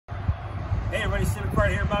Hey everybody, Steve McFarland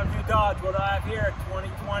here, Mountain View Dodge. What do I have here?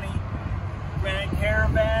 2020 Grand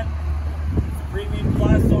Caravan. It's a premium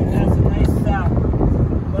plus, so it has some nice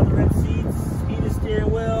leather-wrapped seats, heated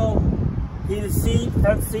steering wheel, heated seat,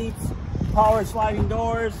 front seats, power sliding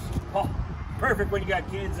doors. Oh, perfect when you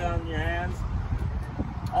got kids on your hands.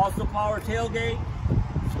 Also power tailgate.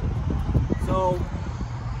 So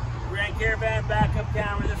Grand Caravan backup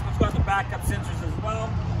camera. This one's got the backup sensors as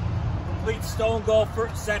well. Complete stone golf for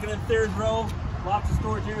second and third row. Lots of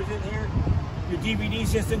storage areas in here. Your DVD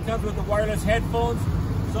system comes with the wireless headphones.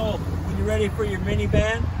 So when you're ready for your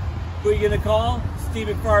minivan, who are you gonna call? Steve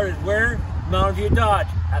McFarland. Where? Mountain View Dodge.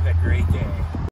 Have a great day.